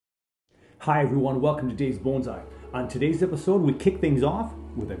Hi everyone, welcome to today's Bonsai. On today's episode, we kick things off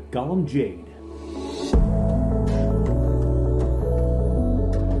with a Gollum Jade.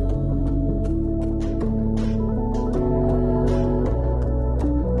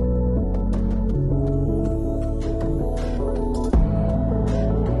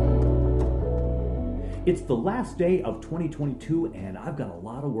 It's the last day of 2022 and I've got a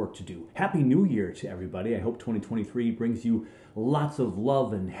lot of work to do. Happy New Year to everybody. I hope 2023 brings you lots of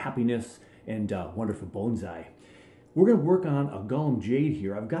love and happiness and wonderful bonsai. We're going to work on a Gollum Jade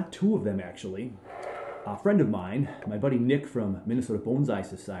here. I've got two of them actually. A friend of mine, my buddy Nick from Minnesota Bonsai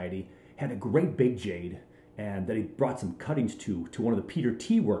Society, had a great big jade and that he brought some cuttings to one of the Peter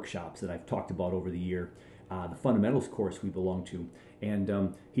T workshops that I've talked about over the year, the fundamentals course we belong to.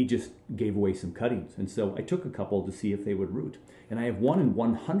 And he just gave away some cuttings. And so I took a couple to see if they would root. And I have one in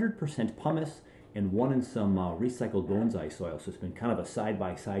 100% pumice and one in some recycled bonsai soil. So it's been kind of a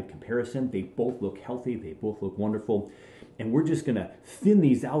side-by-side comparison. They both look healthy. They both look wonderful. And we're just going to thin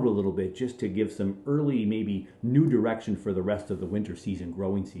these out a little bit just to give some early, maybe new direction for the rest of the winter season,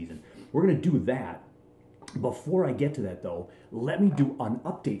 growing season. We're going to do that. Before I get to that, though, let me do an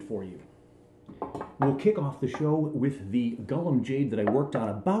update for you. We'll kick off the show with the Gollum Jade that I worked on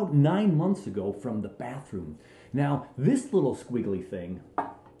about 9 months ago from the bathroom. Now, this little squiggly thing,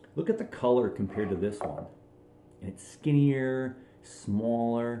 look at the color compared to this one. And it's skinnier,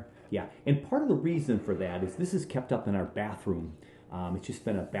 smaller. Yeah, and part of the reason for that is this is kept up in our bathroom. It's just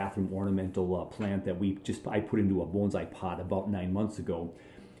been a bathroom ornamental plant that I put into a bonsai pot about 9 months ago.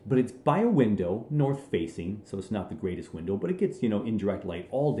 But it's by a window, north facing, so it's not the greatest window, but it gets, indirect light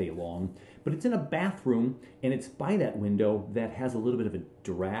all day long. But it's in a bathroom, and it's by that window that has a little bit of a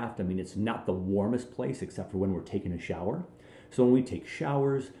draft. I mean, it's not the warmest place except for when we're taking a shower. So when we take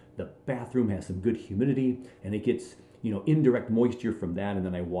showers, the bathroom has some good humidity, and it gets, indirect moisture from that, and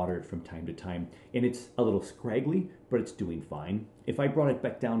then I water it from time to time. And it's a little scraggly, but it's doing fine. If I brought it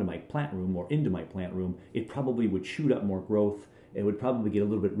back down to my plant room or into my plant room, it probably would shoot up more growth. It would probably get a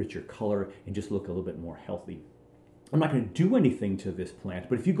little bit richer color and just look a little bit more healthy. I'm not going to do anything to this plant,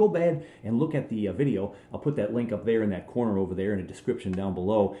 but if you go back and look at the video, I'll put that link up there in that corner over there in a description down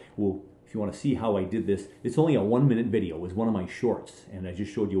below. If you want to see how I did this, it's only a 1-minute video. It was one of my shorts, and I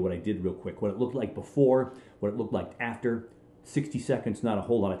just showed you what I did real quick. What it looked like before, what it looked like after. 60 seconds, not a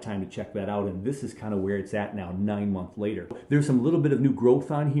whole lot of time to check that out, and this is kind of where it's at now, 9 months later. There's some little bit of new growth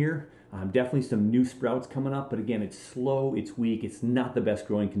on here. Definitely some new sprouts coming up, but again, it's slow, it's weak, it's not the best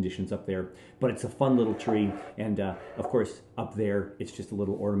growing conditions up there, but it's a fun little tree, and of course, up there, it's just a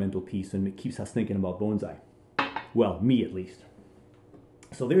little ornamental piece, and it keeps us thinking about bonsai. Well, me at least.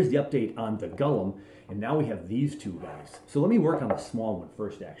 So there's the update on the Gollum, and now we have these two guys. So let me work on the small one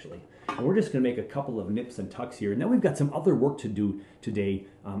first, actually. And we're just going to make a couple of nips and tucks here. And then we've got some other work to do today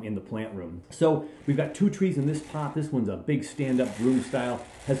in the plant room. So we've got two trees in this pot. This one's a big stand-up broom style.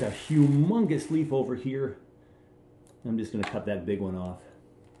 Has a humongous leaf over here. I'm just going to cut that big one off.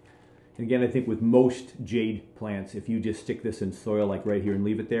 And again, I think with most jade plants, if you just stick this in soil like right here and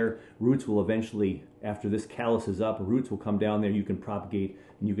leave it there, roots will eventually, after this callus is up, roots will come down there, you can propagate,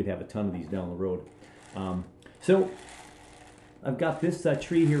 and you could have a ton of these down the road. So I've got this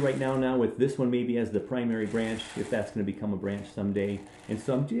tree here right now with this one maybe as the primary branch, if that's going to become a branch someday. And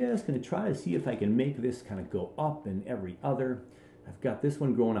so I'm just going to try to see if I can make this kind of go up and every other. I've got this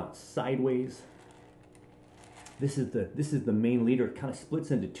one growing out sideways. This is the main leader. It kind of splits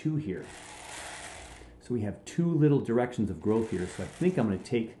into two here. So we have two little directions of growth here. So I think I'm going to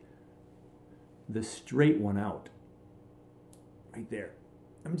take the straight one out. Right there.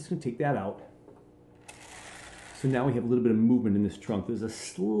 I'm just going to take that out. So now we have a little bit of movement in this trunk. There's a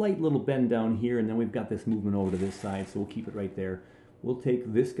slight little bend down here, and then we've got this movement over to this side, so we'll keep it right there. We'll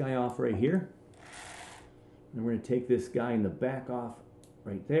take this guy off right here. And we're going to take this guy in the back off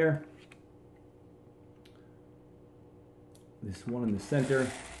right there. This one in the center.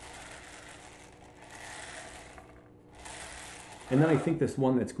 And then I think this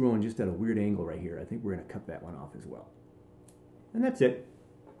one that's growing just at a weird angle right here, I think we're going to cut that one off as well. And that's it.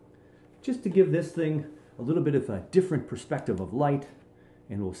 Just to give this thing a little bit of a different perspective of light,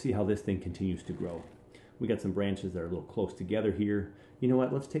 and we'll see how this thing continues to grow. We got some branches that are a little close together here. You know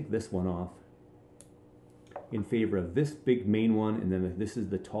what, let's take this one off in favor of this big main one, and then this is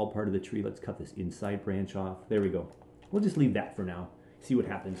the tall part of the tree. Let's cut this inside branch off. There we go. We'll just leave that for now, see what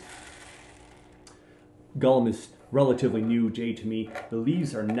happens. Gollum is relatively new jade to me. The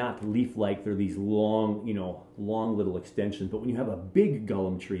leaves are not leaf-like. They're these long, long little extensions. But when you have a big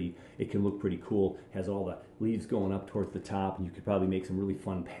Gollum tree, it can look pretty cool. It has all the leaves going up towards the top, and you could probably make some really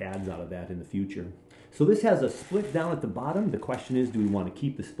fun pads out of that in the future. So this has a split down at the bottom. The question is, do we want to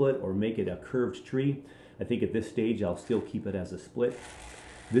keep the split or make it a curved tree? I think at this stage I'll still keep it as a split.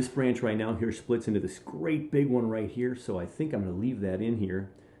 This branch right now here splits into this great big one right here, so I think I'm going to leave that in here,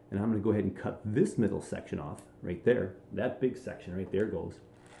 and I'm going to go ahead and cut this middle section off right there. That big section right there goes.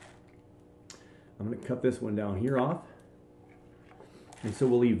 I'm going to cut this one down here off. And so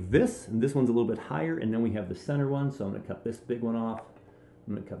we'll leave this, and this one's a little bit higher, and then we have the center one, so I'm going to cut this big one off.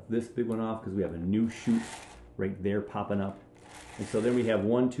 I'm going to cut this big one off because we have a new shoot right there popping up. And so then we have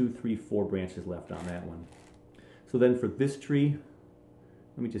 1, 2, 3, 4 branches left on that one. So then for this tree,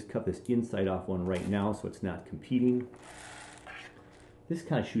 let me just cut this inside off one right now so it's not competing. This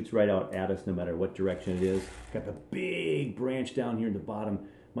kind of shoots right out at us no matter what direction it is. Got the big branch down here in the bottom.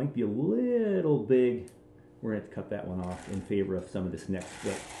 Might be a little big. We're going to have to cut that one off in favor of some of this next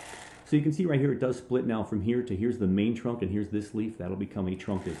split. So you can see right here it does split now from here to here's the main trunk and here's this leaf. That'll become a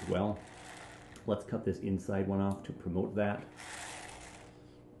trunk as well. Let's cut this inside one off to promote that.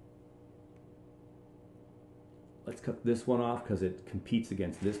 Let's cut this one off because it competes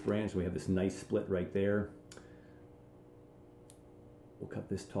against this branch. We have this nice split right there. We'll cut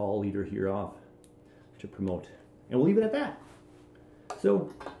this tall leader here off to promote. And we'll leave it at that.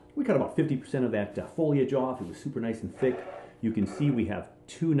 So we cut about 50% of that foliage off. It was super nice and thick. You can see we have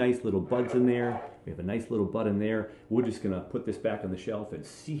 2 nice little buds in there. We have a nice little bud in there. We're just going to put this back on the shelf and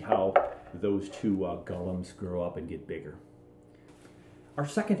see how those 2 Gollums grow up and get bigger. Our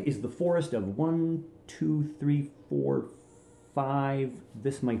second is the forest of 1, 2, 3, 4, 5.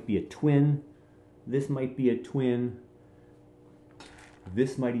 This might be a twin. This might be a twin.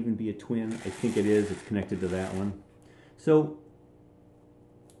 This might even be a twin. I think it is. It's connected to that one. So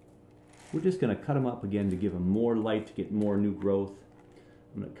we're just going to cut them up again to give them more light, to get more new growth.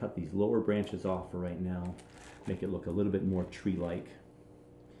 I'm going to cut these lower branches off for right now, make it look a little bit more tree-like.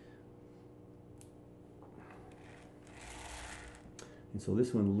 And so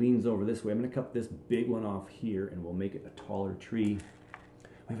this one leans over this way. I'm going to cut this big one off here and we'll make it a taller tree.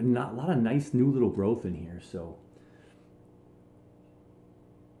 We have a lot of nice new little growth in here. So,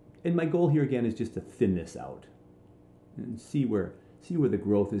 and my goal here again is just to thin this out and see where the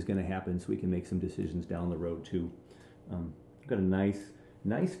growth is going to happen so we can make some decisions down the road too. I've got a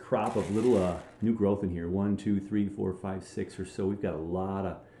nice crop of little new growth in here. 1, 2, 3, 4, 5, 6 or so. We've got a lot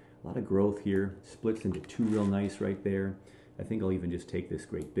of growth here. Splits into 2 real nice right there. I think I'll even just take this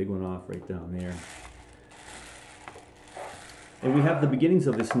great big one off right down there. And we have the beginnings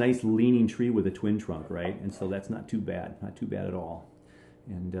of this nice leaning tree with a twin trunk, right? And so that's not too bad at all.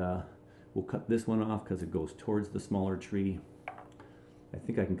 And we'll cut this one off because it goes towards the smaller tree. I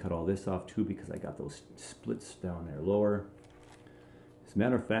think I can cut all this off too because I got those splits down there lower. As a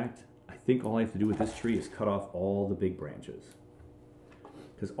matter of fact, I think all I have to do with this tree is cut off all the big branches.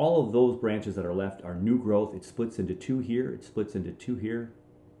 Because all of those branches that are left are new growth. It splits into 2 here, it splits into 2 here,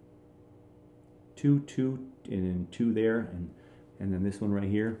 2, 2, and then 2 there, and then this one right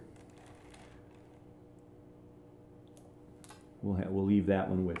here. We'll leave that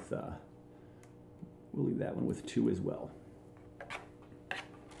one with 2 as well.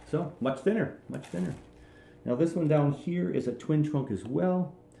 So much thinner, much thinner. Now this one down here is a twin trunk as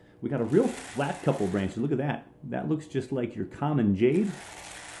well. We got a real flat couple branches. Look at that. That looks just like your common jade,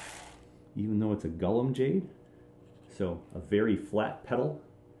 even though it's a Gollum Jade. So a very flat petal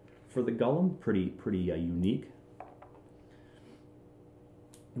for the Gollum, pretty unique.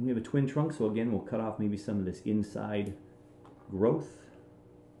 And we have a twin trunk, so again we'll cut off maybe some of this inside growth.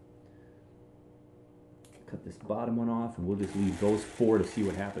 Cut this bottom one off and we'll just leave those 4 to see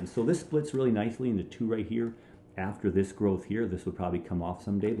what happens. So this splits really nicely into 2 right here. After this growth here, this would probably come off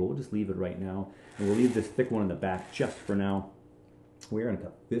someday, but we'll just leave it right now. And we'll leave this thick one in the back just for now. We're going to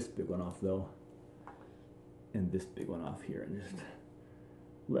cut this big one off though, and this big one off here, and just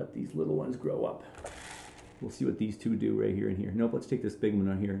let these little ones grow up. We'll see what these 2 do right here and here. Nope, let's take this big one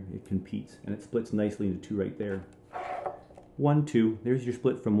on here. It competes, and it splits nicely into 2 right there. 1, 2. There's your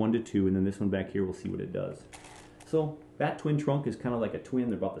split from 1 to 2, and then this one back here, we'll see what it does. So that twin trunk is kind of like a twin.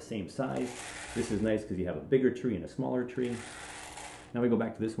 They're about the same size. This is nice because you have a bigger tree and a smaller tree. Now we go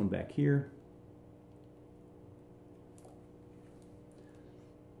back to this one back here.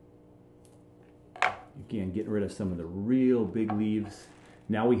 Again, getting rid of some of the real big leaves.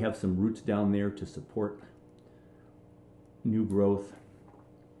 Now we have some roots down there to support new growth.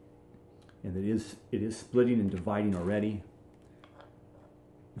 And it is splitting and dividing already.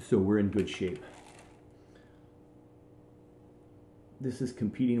 So we're in good shape. This is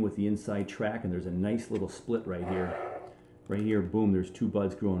competing with the inside track, and there's a nice little split right here. Right here, boom, there's 2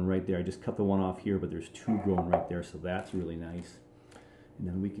 buds growing right there. I just cut the one off here, but there's 2 growing right there, so that's really nice. And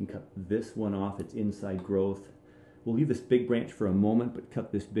then we can cut this one off, its inside growth. We'll leave this big branch for a moment, but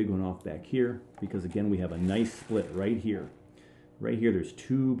cut this big one off back here, because again, we have a nice split right here. Right here, there's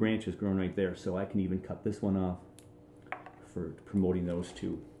 2 branches growing right there, so I can even cut this one off for promoting those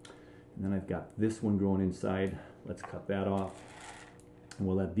 2. And then I've got this one growing inside. Let's cut that off. And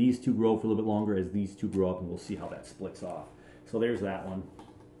we'll let these 2 grow for a little bit longer as these 2 grow up, and we'll see how that splits off. So there's that one.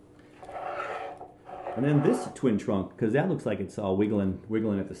 And then this twin trunk, because that looks like it's all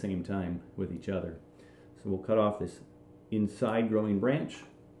wiggling at the same time with each other. So we'll cut off this inside growing branch.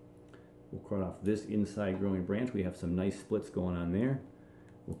 We'll cut off this inside growing branch. We have some nice splits going on there.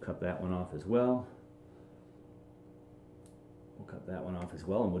 We'll cut that one off as well. We'll cut that one off as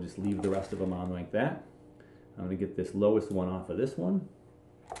well, and we'll just leave the rest of them on like that. I'm going to get this lowest one off of this one.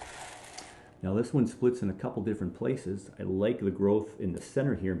 Now this one splits in a couple different places. I like the growth in the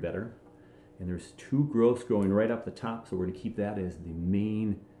center here better. And there's 2 growths growing right up the top, so we're going to keep that as the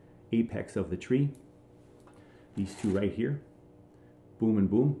main apex of the tree. These 2 right here. Boom and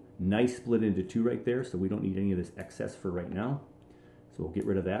boom. Nice split into 2 right there, so we don't need any of this excess for right now. So we'll get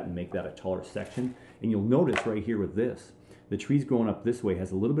rid of that and make that a taller section. And you'll notice right here with this, the tree's growing up this way,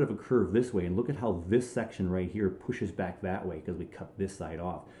 has a little bit of a curve this way, and look at how this section right here pushes back that way because we cut this side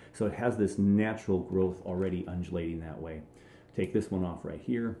off. So it has this natural growth already undulating that way. Take this one off right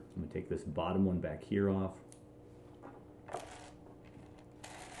here. I'm going to take this bottom one back here off.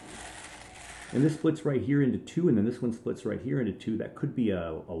 And this splits right here into 2, and then this one splits right here into 2. That could be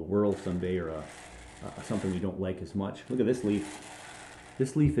a whirl someday, or something we don't like as much. Look at this leaf.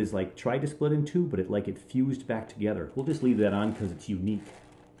 This leaf is like tried to split in 2, but it fused back together. We'll just leave that on because it's unique.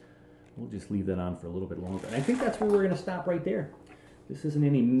 We'll just leave that on for a little bit longer. And I think that's where we're going to stop right there. This isn't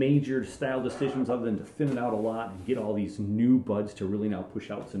any major style decisions other than to thin it out a lot and get all these new buds to really now push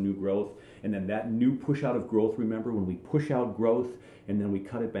out some new growth. And then that new push out of growth, remember when we push out growth and then we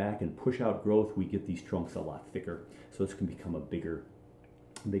cut it back and push out growth, we get these trunks a lot thicker. So this can become a bigger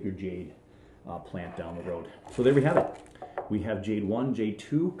jade plant down the road. So there we have it. We have Jade 1, Jade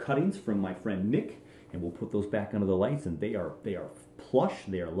 2 cuttings from my friend Nick, and we'll put those back under the lights, and they are plush,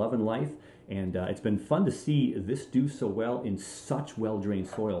 they are loving life. And it's been fun to see this do so well in such well-drained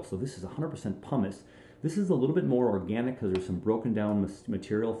soil. So this is 100% pumice. This is a little bit more organic because there's some broken down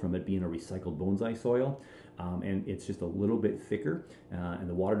material from it being a recycled bonsai soil. And it's just a little bit thicker, and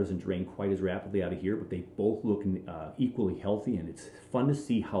the water doesn't drain quite as rapidly out of here, but they both look equally healthy, and it's fun to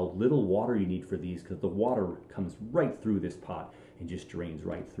see how little water you need for these because the water comes right through this pot and just drains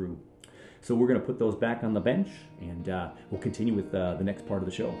right through. So we're going to put those back on the bench, and we'll continue with the next part of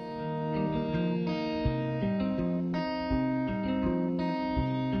the show.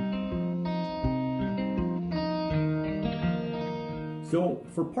 So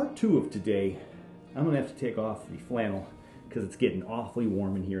for part 2 of today, I'm going to have to take off the flannel because it's getting awfully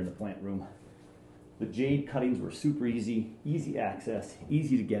warm in here in the plant room. The jade cuttings were super easy access,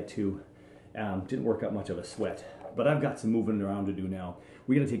 easy to get to. Didn't work out much of a sweat, but I've got some moving around to do now.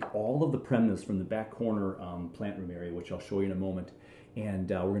 We're going to take all of the Premnas from the back corner plant room area, which I'll show you in a moment, and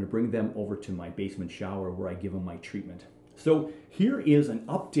we're going to bring them over to my basement shower where I give them my treatment. So here is an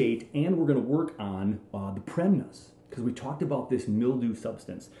update, and we're going to work on the Premnas, because we talked about this mildew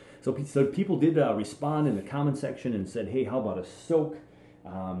substance. So people did respond in the comment section and said, hey, how about a soak?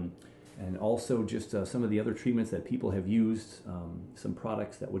 And also just some of the other treatments that people have used, some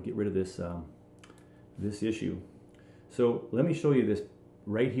products that would get rid of this issue. So let me show you this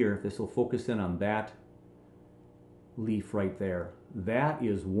right here. If this will focus in on that leaf right there. That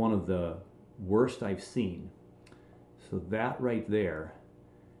is one of the worst I've seen. So that right there,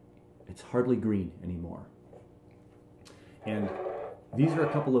 it's hardly green anymore. And these are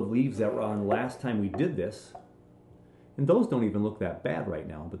a couple of leaves that were on last time we did this. And those don't even look that bad right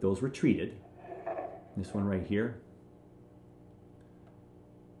now, but those were treated. This one right here.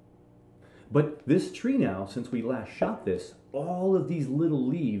 But this tree now, since we last shot this, all of these little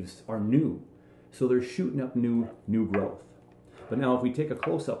leaves are new. So they're shooting up new growth. But now if we take a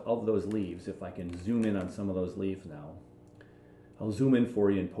close-up of those leaves, if I can zoom in on some of those leaves now, I'll zoom in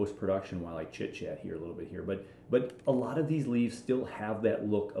for you in post-production while I chit-chat here a little bit here. But a lot of these leaves still have that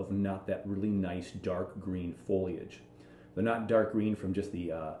look of not that really nice dark green foliage. They're not dark green from just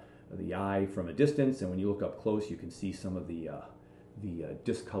the eye from a distance, and when you look up close, you can see some of the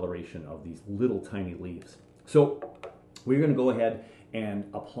discoloration of these little tiny leaves. So we're going to go ahead and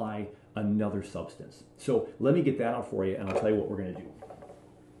apply another substance. So let me get that out for you, and I'll tell you what we're going to do.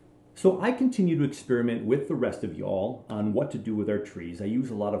 So I continue to experiment with the rest of y'all on what to do with our trees. I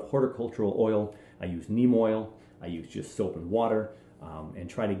use a lot of horticultural oil. I use neem oil. I use just soap and water, and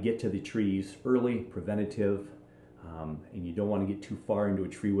try to get to the trees early, preventative. And you don't want to get too far into a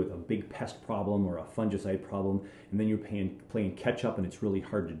tree with a big pest problem or a fungicide problem, and then you're playing catch up and it's really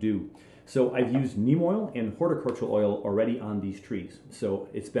hard to do. So I've used neem oil and horticultural oil already on these trees. So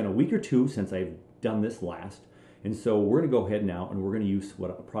it's been a week or two since I've done this last. And so we're going to go ahead now and we're going to use a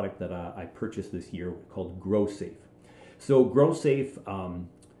product that I purchased this year called Grow Safe. So Grow Safe,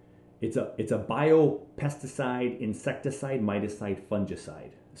 it's a biopesticide, insecticide, miticide,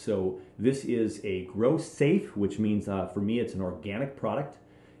 fungicide. So this is a Grow Safe, which means for me it's an organic product.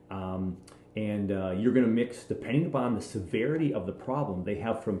 You're going to mix, depending upon the severity of the problem, they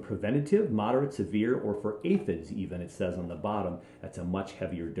have from preventative, moderate, severe, or for aphids even, it says on the bottom. That's a much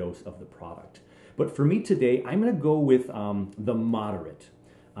heavier dose of the product. But for me today, I'm going to go with the moderate.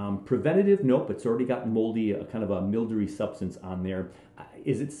 Preventative, nope, it's already got moldy, kind of a mildewy substance on there.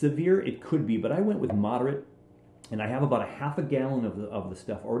 Is it severe? It could be, but I went with moderate. And I have about a half a gallon of the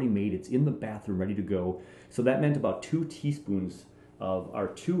stuff already made. It's in the bathroom ready to go. So that meant about 2 teaspoons of, or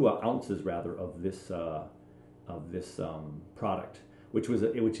 2 ounces rather, of this product, which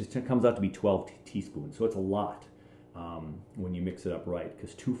comes out to be 12 teaspoons. So it's a lot when you mix it up right,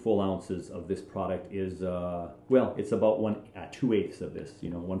 because 2 full ounces of this product is, well, it's about 2/8 of this,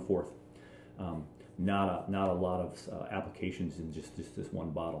 1/4. Not a lot of applications in just this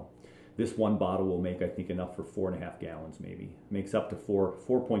one bottle. This one bottle will make, I think, enough for 4.5 gallons maybe. Makes up to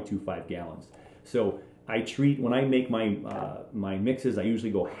 4.25 gallons. So I treat, when I make my mixes, I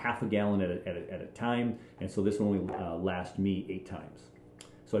usually go half a gallon at a time, and so this will only last me 8 times.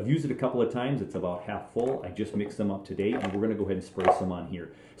 So I've used it a couple of times. It's about half full. I just mixed them up today, and we're going to go ahead and spray some on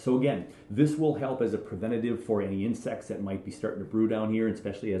here. So again, this will help as a preventative for any insects that might be starting to brew down here,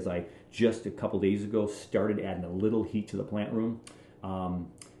 especially as I just a couple days ago started adding a little heat to the plant room.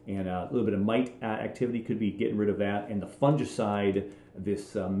 And a little bit of mite activity could be getting rid of that. And the fungicide,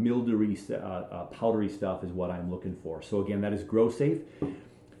 this mildewy, powdery stuff is what I'm looking for. So again, that is Grow Safe.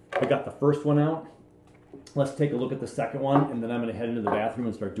 I got the first one out. Let's take a look at the second one, and then I'm going to head into the bathroom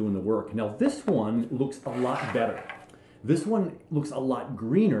and start doing the work. Now this one looks a lot better. This one looks a lot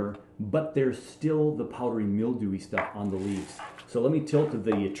greener, but there's still the powdery mildewy stuff on the leaves. So let me tilt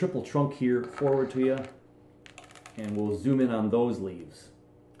the triple trunk here forward to you, and we'll zoom in on those leaves.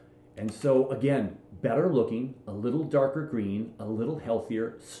 And so again, better looking, a little darker green, a little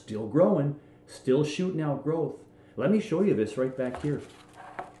healthier, still growing, still shooting out growth. Let me show you this right back here.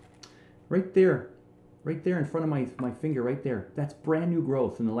 Right there in front of my finger right there. That's brand new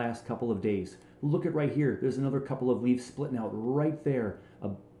growth in the last couple of days. Look at right here. There's another couple of leaves splitting out right there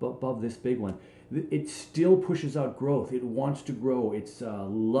above this big one. It still pushes out growth. It wants to grow. It's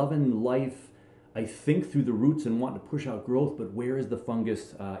loving life, I think, through the roots and wanting to push out growth, but where is the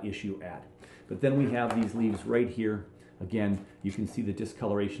fungus issue at? But then we have these leaves right here. Again, you can see the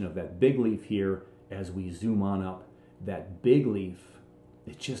discoloration of that big leaf here as we zoom on up. That big leaf,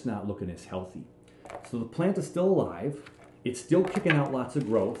 it's just not looking as healthy. So the plant is still alive. It's still kicking out lots of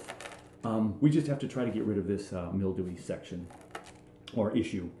growth. We just have to try to get rid of this mildewy section or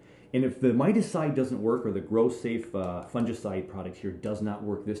issue. And if the miticide doesn't work, or the Grow Safe fungicide product here does not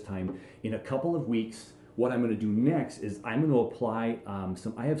work this time, in a couple of weeks, what I'm going to do next is I'm going to apply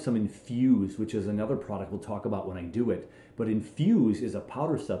I have some Infuse, which is another product we'll talk about when I do it. But Infuse is a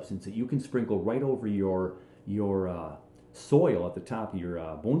powder substance that you can sprinkle right over your soil at the top of your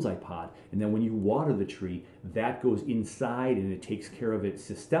bonsai pot, and then when you water the tree, that goes inside and it takes care of it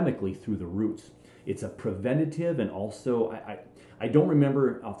systemically through the roots. It's a preventative, and also I don't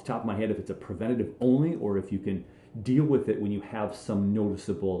remember off the top of my head if it's a preventative only or if you can deal with it when you have some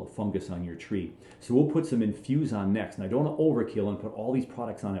noticeable fungus on your tree. So we'll put some Infuse on next, and I don't want to overkill and put all these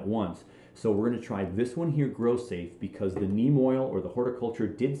products on at once. So we're going to try this one here, Grow Safe, because the neem oil or the horticulture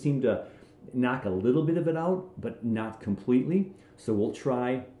did seem to knock a little bit of it out, but not completely. So we'll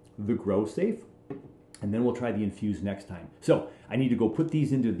try the Grow Safe, and then we'll try the Infuse next time. So I need to go put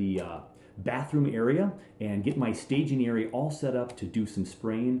these into the bathroom area and get my staging area all set up to do some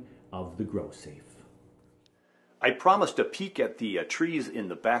spraying of the Grow Safe. I promised a peek at the trees in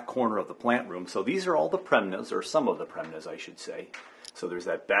the back corner of the plant room. So these are all the Premnas, or some of the Premnas, I should say. So there's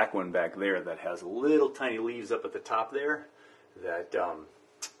that back one back there that has little tiny leaves up at the top there that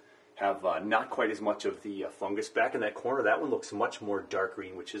have not quite as much of the fungus. Back in that corner, that one looks much more dark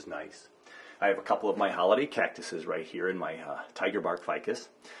green, which is nice. I have a couple of my holiday cactuses right here in my tiger bark ficus.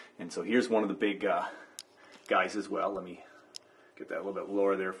 And so here's one of the big guys as well. Let me get that a little bit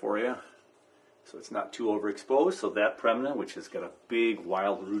lower there for you, so it's not too overexposed. So that Premna, which has got a big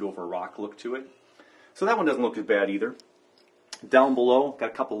wild root over rock look to it. So that one doesn't look as bad either. Down below, got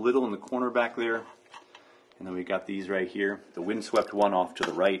a couple little in the corner back there. And then we got these right here. The windswept one off to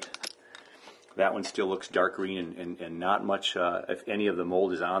the right. That one still looks dark green and not much, if any of the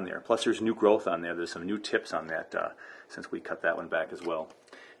mold is on there. Plus there's new growth on there. There's some new tips on that since we cut that one back as well.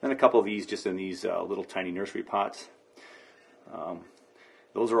 And a couple of these just in these little tiny nursery pots.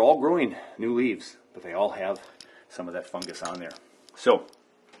 Those are all growing new leaves, but they all have some of that fungus on there. So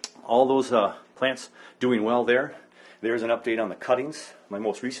all those plants doing well there. There's an update on the cuttings, my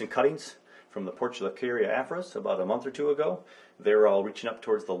most recent cuttings from the Portulacaria afras about a month or two ago. They're all reaching up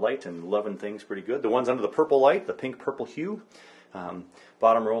towards the light and loving things pretty good. The ones under the purple light, the pink-purple hue,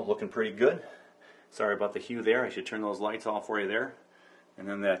 bottom row looking pretty good. Sorry about the hue there. I should turn those lights off for you there. And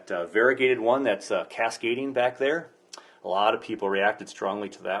then that variegated one that's cascading back there. A lot of people reacted strongly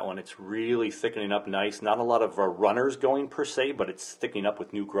to that one. It's really thickening up nice. Not a lot of runners going per se, but it's thickening up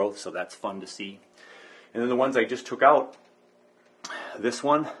with new growth, so that's fun to see. And then the ones I just took out, this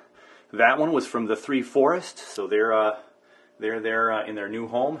one, that one was from the Three Forest, so they're there in their new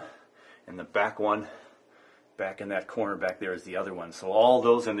home. And the back one, back in that corner back there is the other one. So all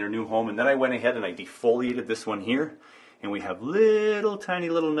those in their new home. And then I went ahead and I defoliated this one here. And we have little tiny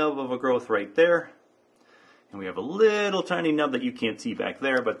little nub of a growth right there. And we have a little tiny nub that you can't see back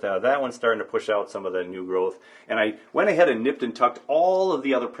there, but that one's starting to push out some of the new growth. And I went ahead and nipped and tucked all of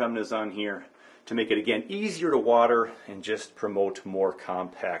the other Premnas on here to make it, again, easier to water and just promote more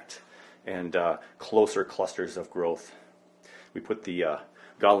compact and closer clusters of growth. We put the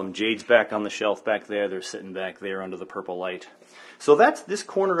Gollum Jades back on the shelf back there. They're sitting back there under the purple light. So that's this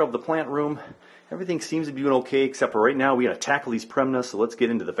corner of the plant room. Everything seems to be doing okay, except for right now we got to tackle these Premnas, so let's get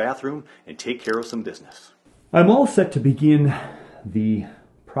into the bathroom and take care of some business. I'm all set to begin the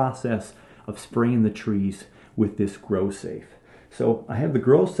process of spraying the trees with this Grow Safe. So I have the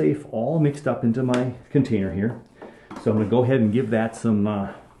Grow Safe all mixed up into my container here. So I'm going to go ahead and give that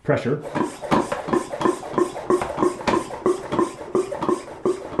some pressure.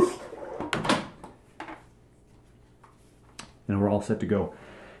 And we're all set to go.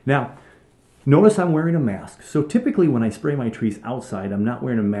 Now, notice I'm wearing a mask. So typically when I spray my trees outside, I'm not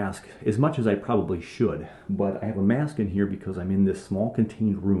wearing a mask as much as I probably should. But I have a mask in here because I'm in this small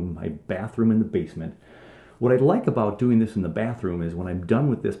contained room, my bathroom in the basement. What I like about doing this in the bathroom is when I'm done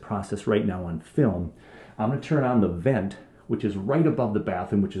with this process right now on film, I'm going to turn on the vent, which is right above the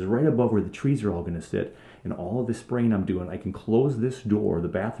bathroom, which is right above where the trees are all going to sit. And all of this spraying I'm doing, I can close this door, the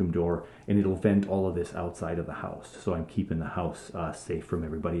bathroom door, and it'll vent all of this outside of the house. So I'm keeping the house safe from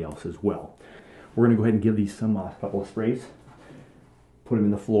everybody else as well. We're going to go ahead and give these some couple of sprays. Put them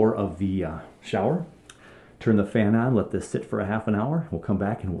in the floor of the shower. Turn the fan on, let this sit for a half an hour. We'll come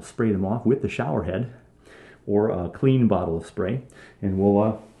back and we'll spray them off with the shower head or a clean bottle of spray. And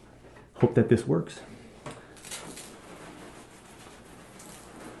we'll hope that this works.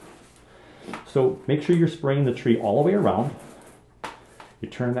 So make sure you're spraying the tree all the way around. You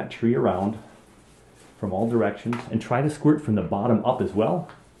turn that tree around from all directions and try to squirt from the bottom up as well.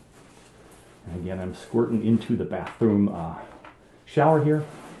 And again, I'm squirting into the bathroom shower here.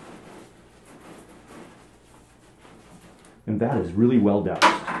 And that is really well doused.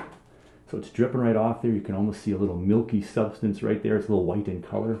 So it's dripping right off there. You can almost see a little milky substance right there. It's a little white in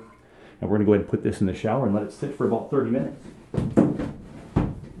color. And we're going to go ahead and put this in the shower and let it sit for about 30 minutes.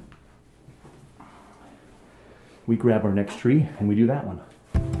 We grab our next tree and we do that one.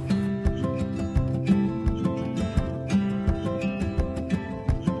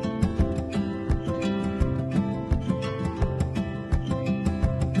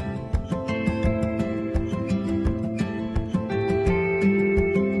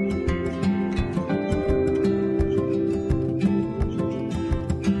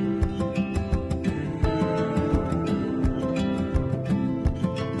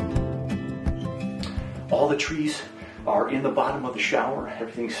 All the trees are in the bottom of the shower.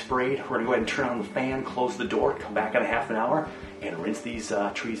 Everything's sprayed. We're going to go ahead and turn on the fan, close the door, come back in a half an hour, and rinse these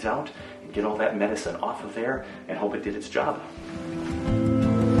trees out and get all that medicine off of there and hope it did its job.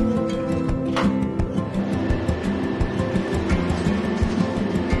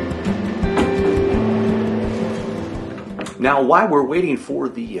 Now, while we're waiting for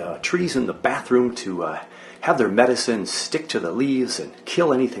the trees in the bathroom to have their medicine stick to the leaves and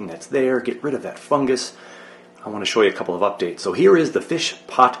kill anything that's there, get rid of that fungus, I want to show you a couple of updates. So here is the fish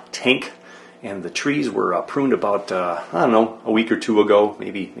pot tank, and the trees were pruned about, I don't know, a week or two ago,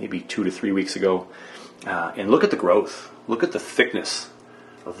 maybe 2 to 3 weeks ago. And look at the growth. Look at the thickness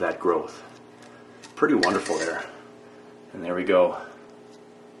of that growth. Pretty wonderful there. And there we go.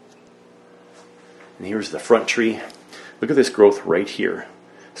 And here's the front tree. Look at this growth right here.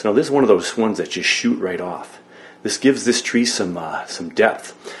 So now this is one of those ones that just shoot right off. This gives this tree some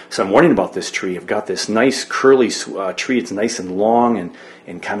depth. So I'm warning about this tree. I've got this nice curly tree. It's nice and long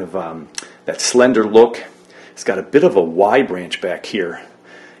and kind of that slender look. It's got a bit of a Y branch back here.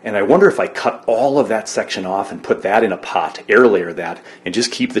 And I wonder if I cut all of that section off and put that in a pot, air layer that, and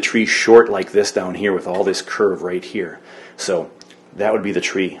just keep the tree short like this down here with all this curve right here. So that would be the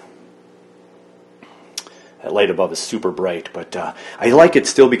tree. That light above is super bright, but I like it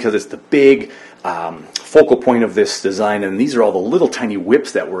still because it's the big focal point of this design, and these are all the little tiny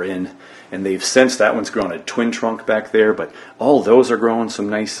whips that were in, and they've since, that one's grown a twin trunk back there, but all those are growing some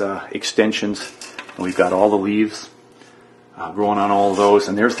nice extensions, and we've got all the leaves growing on all of those,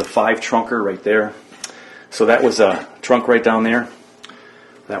 and there's the 5 trunker right there. So that was a trunk right down there.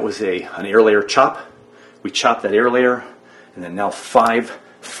 That was an air layer chop. We chopped that air layer, and then now five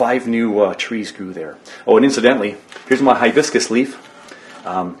new trees grew there. Oh, and incidentally, here's my hibiscus leaf.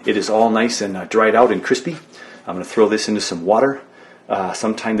 It is all nice and dried out and crispy. I'm going to throw this into some water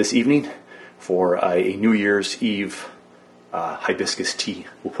sometime this evening for a New Year's Eve hibiscus tea.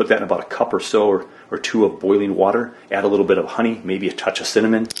 We'll put that in about a cup or so or 2 of boiling water. Add a little bit of honey, maybe a touch of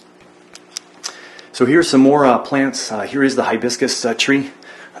cinnamon. So here's some more plants. Here is the hibiscus tree,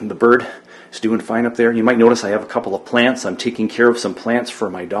 and the bird is doing fine up there. You might notice I have a couple of plants. I'm taking care of some plants for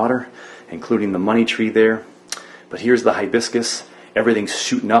my daughter, including the money tree there. But here's the hibiscus. Everything's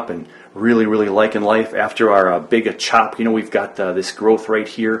shooting up and really, really liking life. After our big chop, you know, we've got this growth right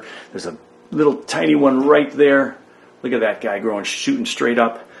here. There's a little tiny one right there. Look at that guy growing, shooting straight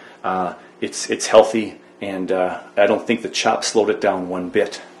up. It's healthy, and I don't think the chop slowed it down one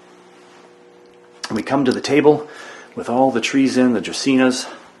bit. And we come to the table with all the trees in, the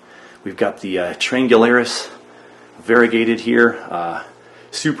dracaenas. We've got the triangularis variegated here,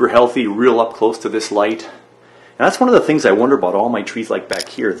 super healthy, real up close to this light. And that's one of the things I wonder about all my trees like back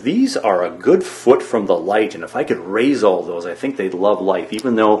here. These are a good foot from the light, and if I could raise all those, I think they'd love life,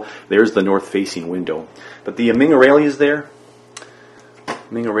 even though there's the north-facing window. But the Mingarelias there,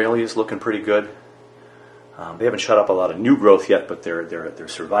 Mingarelias looking pretty good. They haven't shot up a lot of new growth yet, but they're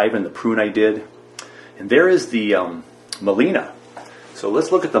surviving. The prune I did. And there is the Melina. So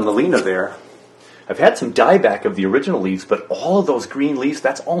let's look at the Melina there. I've had some dieback of the original leaves, but all of those green leaves,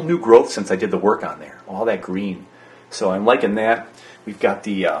 that's all new growth since I did the work on there. All that green. So I'm liking that. We've got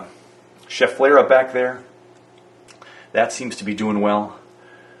the Schefflera back there. That seems to be doing well.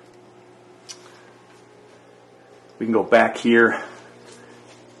 We can go back here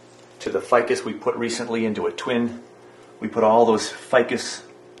to the ficus we put recently into a twin. We put all those ficus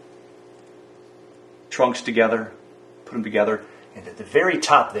trunks together, put them together, and at the very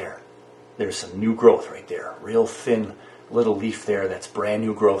top there's some new growth right there. Real thin little leaf there that's brand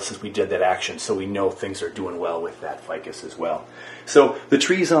new growth since we did that action, so we know things are doing well with that ficus as well. So the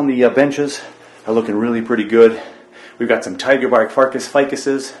trees on the benches are looking really pretty good. We've got some tiger bark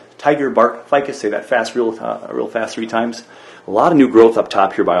ficuses, tiger bark ficus, say that fast, real fast 3 times. A lot of new growth up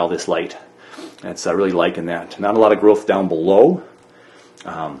top here by all this light. That's really liking that. Not a lot of growth down below,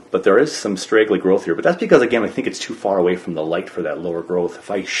 but there is some straggly growth here. But that's because, again, I think it's too far away from the light for that lower growth.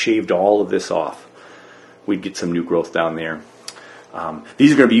 If I shaved all of this off, we'd get some new growth down there.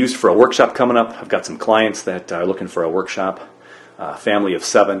 These are going to be used for a workshop coming up. I've got some clients that are looking for a workshop. Family of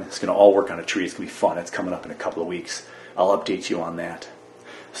 7. It's going to all work on a tree. It's going to be fun. It's coming up in a couple of weeks. I'll update you on that.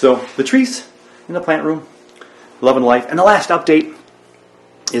 So the trees in the plant room, loving life. And the last update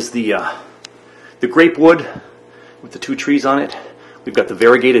is the grapewood with the 2 trees on it. We've got the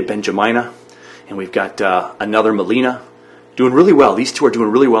variegated Benjamina, and we've got another Melina. Doing really well. These 2 are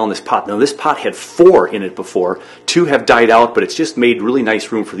doing really well in this pot. Now, this pot had 4 in it before. 2 have died out, but it's just made really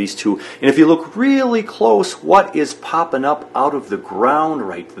nice room for these 2. And if you look really close, what is popping up out of the ground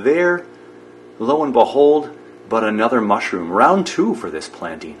right there? Lo and behold, but another mushroom. Round 2 for this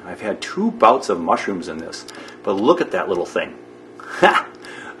planting. I've had 2 bouts of mushrooms in this. But look at that little thing. Ha!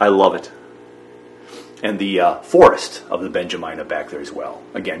 I love it. And the forest of the Benjamina back there as well.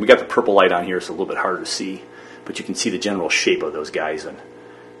 Again, we got the purple light on here, so a little bit harder to see. But you can see the general shape of those guys, and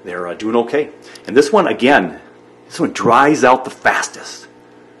they're doing okay. And this one, again, this one dries out the fastest.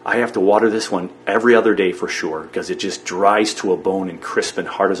 I have to water this one every other day for sure, because it just dries to a bone and crisp and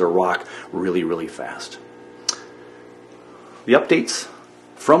hard as a rock really, really fast. The updates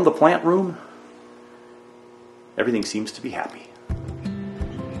from the plant room, everything seems to be happy.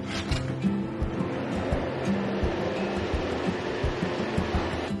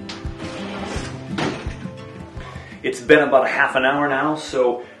 It's been about a half an hour now,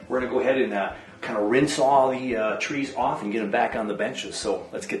 so we're going to go ahead and kind of rinse all the trees off and get them back on the benches. So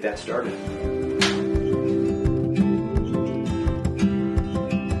let's get that started.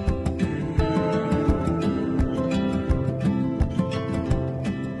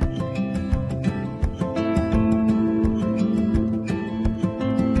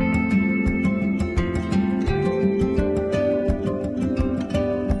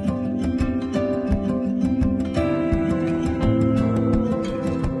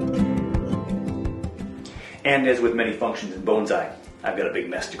 And as with many functions in bonsai, I've got a big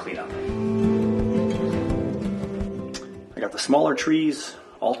mess to clean up. I got the smaller trees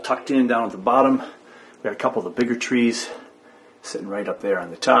all tucked in down at the bottom. We got a couple of the bigger trees sitting right up there on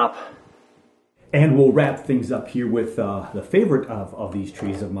the top. And we'll wrap things up here with the favorite of these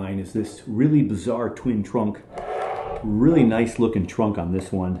trees of mine is this really bizarre twin trunk. Really nice looking trunk on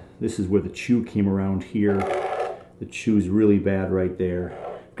this one. This is where the chew came around here. The chew's really bad right there.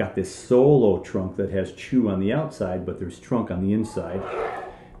 Got this solo trunk that has chew on the outside, but there's trunk on the inside.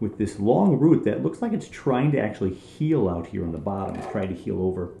 With this long root that looks like it's trying to actually heal out here on the bottom. It's trying to heal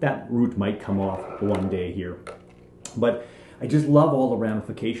over. That root might come off one day here. But I just love all the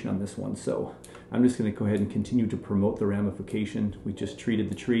ramification on this one, so I'm just going to go ahead and continue to promote the ramification. We just treated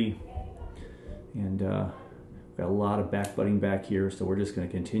the tree, and got a lot of back budding back here, so we're just going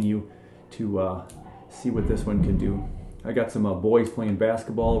to continue to see what this one can do. I got some boys playing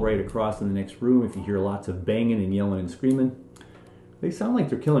basketball right across in the next room. If you hear lots of banging and yelling and screaming, they sound like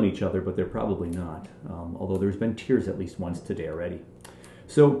they're killing each other, but they're probably not, although there's been tears at least once today already.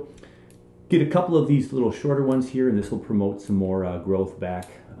 So get a couple of these little shorter ones here, and this will promote some more growth back.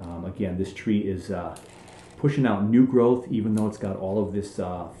 Again, this tree is pushing out new growth, even though it's got all of this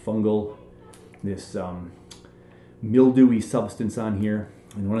fungal, this mildewy substance on here.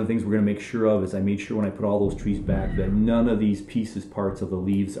 And one of the things we're going to make sure of is I made sure when I put all those trees back that none of these pieces, parts of the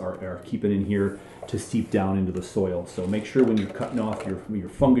leaves are keeping in here to seep down into the soil. So make sure when you're cutting off your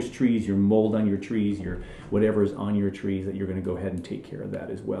fungus trees, your mold on your trees, your whatever is on your trees, that you're going to go ahead and take care of that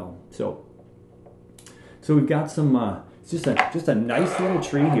as well. So we've got some, it's just a nice little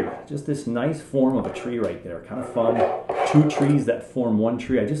tree here. Just this nice form of a tree right there. Kind of fun. Two trees that form one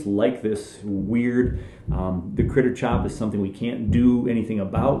tree. I just like this weird, the critter chop is something we can't do anything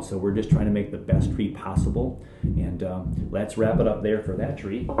about, so we're just trying to make the best tree possible. And let's wrap it up there for that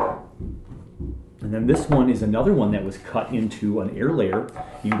tree. And then this one is another one that was cut into an air layer.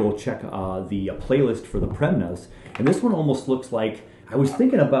 You can go check the playlist for the Premnas. And this one almost looks like, I was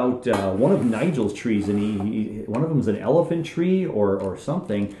thinking about one of Nigel's trees, and one of them is an elephant tree or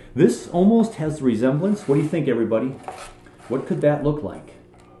something. This almost has the resemblance. What do you think, everybody? What could that look like?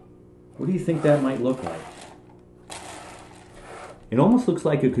 What do you think that might look like? It almost looks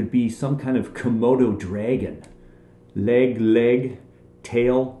like it could be some kind of Komodo dragon. Leg,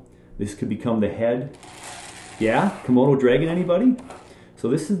 tail. This could become the head. Yeah, Komodo dragon, anybody? So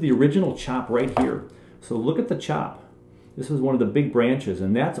this is the original chop right here. So look at the chop. This is one of the big branches,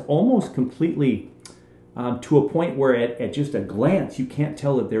 and that's almost completely to a point where at just a glance you can't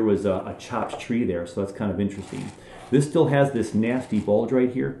tell that there was a chopped tree there, so that's kind of interesting. This still has this nasty bulge right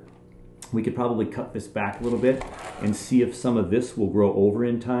here. We could probably cut this back a little bit and see if some of this will grow over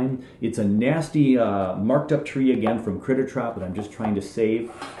in time. It's a nasty marked up tree again from Critter Trap that I'm just trying to save.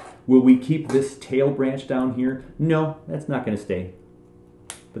 Will we keep this tail branch down here? No, that's not going to stay.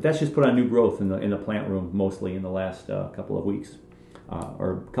 But that's just put on new growth in the plant room, mostly in the last couple of weeks,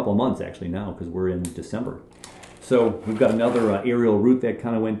 or a couple of months actually now, because we're in December. So we've got another aerial root that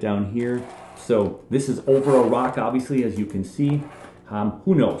kind of went down here. So this is over a rock, obviously, as you can see.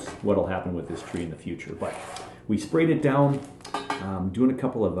 Who knows what'll happen with this tree in the future? But we sprayed it down, doing a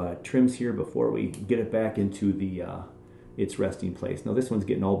couple of trims here before we get it back into its resting place. Now this one's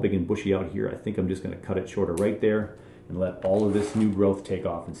getting all big and bushy out here. I think I'm just going to cut it shorter right there and let all of this new growth take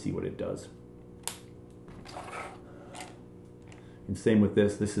off and see what it does. And same with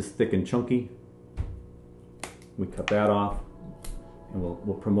this. This is thick and chunky. We cut that off, and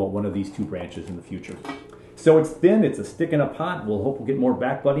we'll promote one of these two branches in the future. So it's thin, it's a stick in a pot. We'll hope we'll get more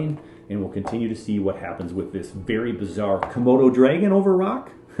back budding, and we'll continue to see what happens with this very bizarre Komodo dragon over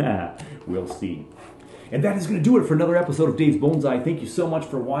rock. We'll see. And that is going to do it for another episode of Dave's Bonsai. Thank you so much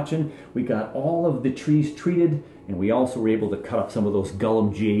for watching. We got all of the trees treated, and we also were able to cut up some of those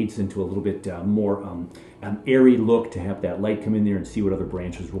Gollum Jades into a little bit more airy look to have that light come in there and see what other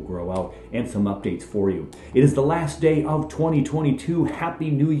branches will grow out, and some updates for you. It is the last day of 2022. Happy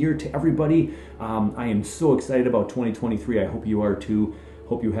New Year to everybody. I am so excited about 2023. I hope you are too.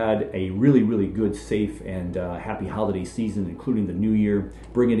 Hope you had a really, really good, safe, and happy holiday season, including the new year.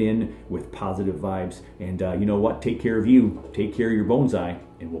 Bring it in with positive vibes. And you know what? Take care of you. Take care of your bonsai.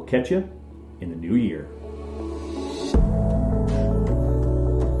 And we'll catch you in the new year.